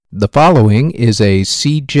The following is a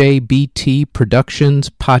CJBT Productions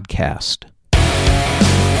podcast.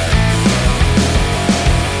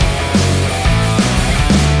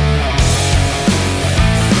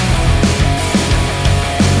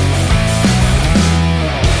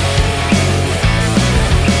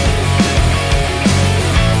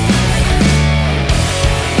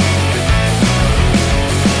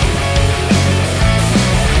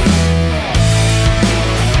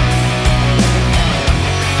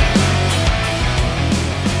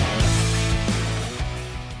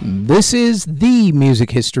 This is the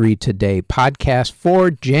Music History Today podcast for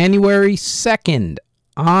January 2nd.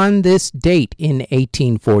 On this date in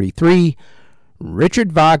 1843,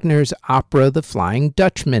 Richard Wagner's opera The Flying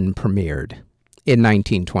Dutchman premiered. In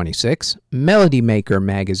 1926, Melody Maker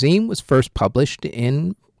magazine was first published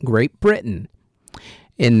in Great Britain.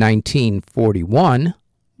 In 1941,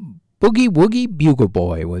 Boogie Woogie Bugle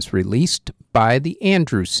Boy was released by the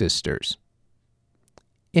Andrews Sisters.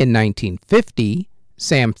 In 1950,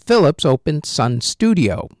 Sam Phillips opened Sun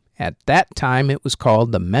Studio. At that time, it was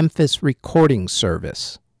called the Memphis Recording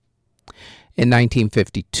Service. In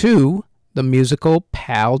 1952, the musical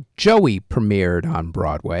Pal Joey premiered on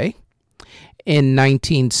Broadway. In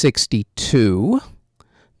 1962,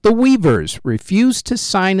 the Weavers refused to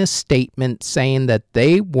sign a statement saying that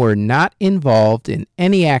they were not involved in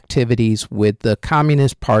any activities with the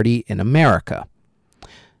Communist Party in America.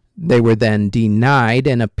 They were then denied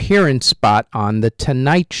an appearance spot on The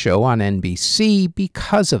Tonight Show on NBC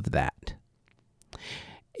because of that.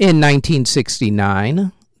 In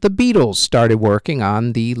 1969, the Beatles started working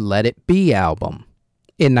on the Let It Be album.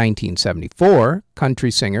 In 1974,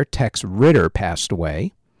 country singer Tex Ritter passed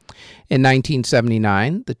away. In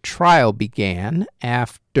 1979, the trial began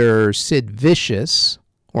after against Sid Vicious,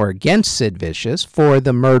 for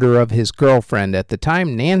the murder of his girlfriend at the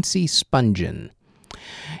time, Nancy Spungen.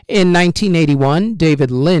 In 1981, David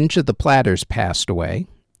Lynch of the Platters passed away.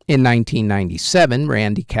 In 1997,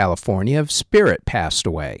 Randy California of Spirit passed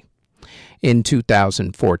away. In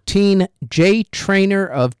 2014, Jay Traynor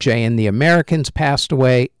of Jay and the Americans passed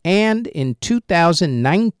away. And in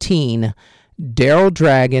 2019, Daryl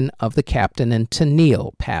Dragon of the Captain and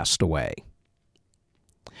Tennille passed away.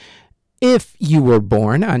 If you were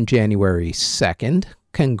born on January 2nd,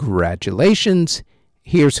 congratulations.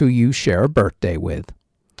 Here's who you share a birthday with.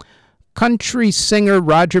 Country singer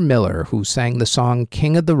Roger Miller, who sang the song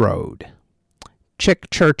King of the Road. Chick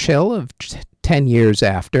Churchill of 10 Years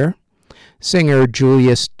After. Singer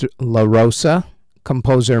Julius LaRosa.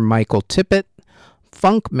 Composer Michael Tippett.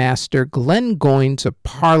 Funk master Glenn Goins of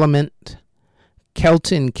Parliament.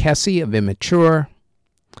 Kelton Kesey of Immature.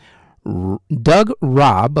 Doug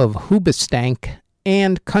Robb of Hoobastank.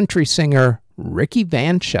 And country singer Ricky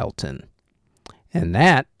Van Shelton. And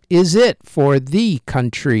that is it for the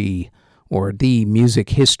country or the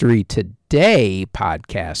Music History Today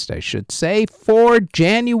podcast, I should say, for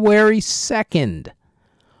January 2nd.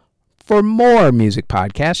 For more music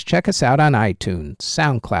podcasts, check us out on iTunes,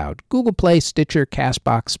 SoundCloud, Google Play, Stitcher,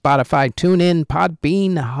 CastBox, Spotify, TuneIn,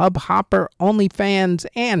 Podbean, Hubhopper, OnlyFans,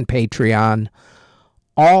 and Patreon,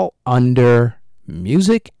 all under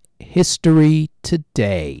Music History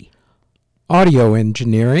Today. Audio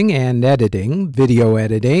engineering and editing, video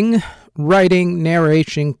editing, writing,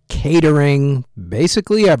 narration, catering,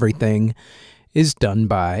 basically everything is done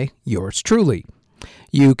by yours truly.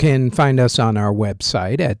 You can find us on our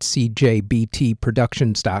website at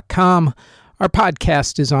cjbtproductions.com. Our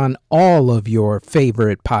podcast is on all of your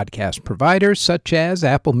favorite podcast providers, such as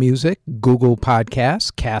Apple Music, Google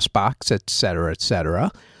Podcasts, CastBox, etc.,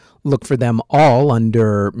 etc. Look for them all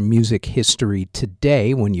under Music History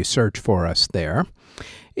Today when you search for us there.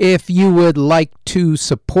 If you would like to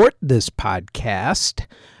support this podcast,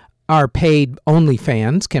 our paid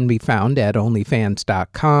OnlyFans can be found at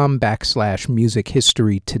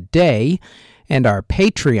onlyfans.com/musichistorytoday, and our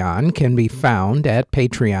Patreon can be found at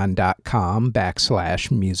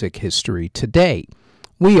patreon.com/musichistorytoday.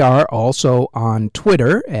 We are also on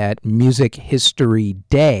Twitter at Music History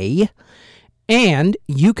Day, and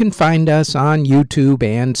you can find us on YouTube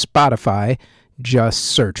and Spotify. Just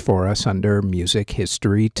search for us under Music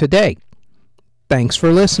History Today. Thanks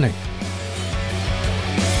for listening.